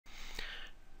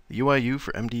The UIU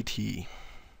for MDT.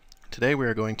 Today we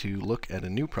are going to look at a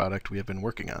new product we have been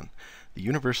working on, the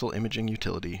Universal Imaging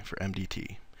Utility for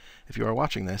MDT. If you are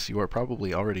watching this, you are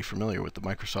probably already familiar with the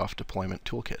Microsoft Deployment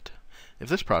Toolkit. If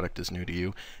this product is new to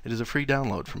you, it is a free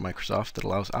download from Microsoft that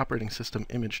allows operating system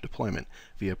image deployment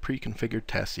via pre-configured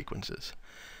task sequences.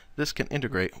 This can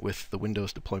integrate with the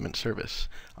Windows Deployment Service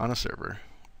on a server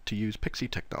to use Pixie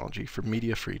technology for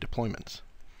media-free deployments.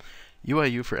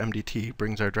 UIU for MDT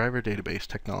brings our driver database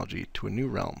technology to a new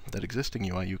realm that existing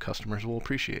UIU customers will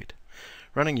appreciate.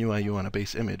 Running UIU on a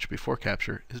base image before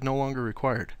capture is no longer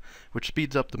required, which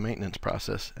speeds up the maintenance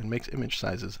process and makes image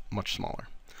sizes much smaller.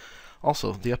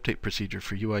 Also, the update procedure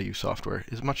for UIU software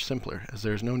is much simpler, as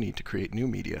there is no need to create new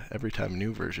media every time a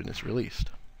new version is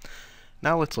released.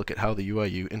 Now let's look at how the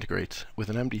UIU integrates with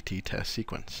an MDT task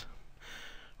sequence.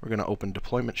 We're going to open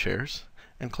Deployment Shares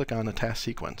and click on a task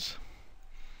sequence.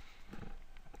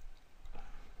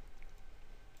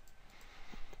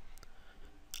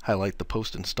 Highlight the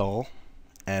Post Install,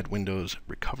 add Windows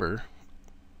Recover,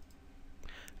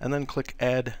 and then click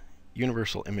Add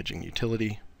Universal Imaging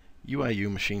Utility,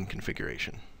 UIU Machine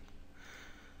Configuration.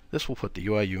 This will put the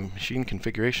UIU machine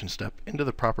configuration step into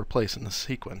the proper place in the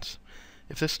sequence.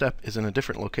 If this step is in a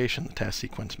different location, the task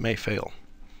sequence may fail.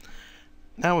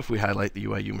 Now if we highlight the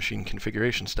UIU machine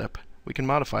configuration step, we can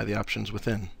modify the options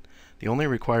within. The only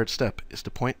required step is to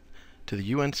point to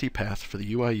the UNC path for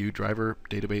the UIU driver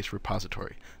database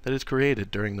repository that is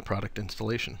created during the product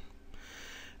installation.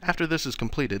 After this is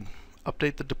completed,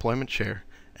 update the deployment share,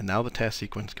 and now the task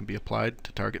sequence can be applied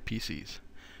to target PCs.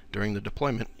 During the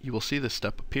deployment, you will see this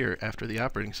step appear after the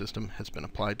operating system has been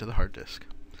applied to the hard disk.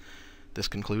 This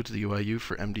concludes the UIU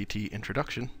for MDT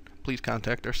introduction. Please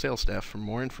contact our sales staff for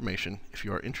more information if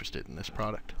you are interested in this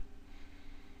product.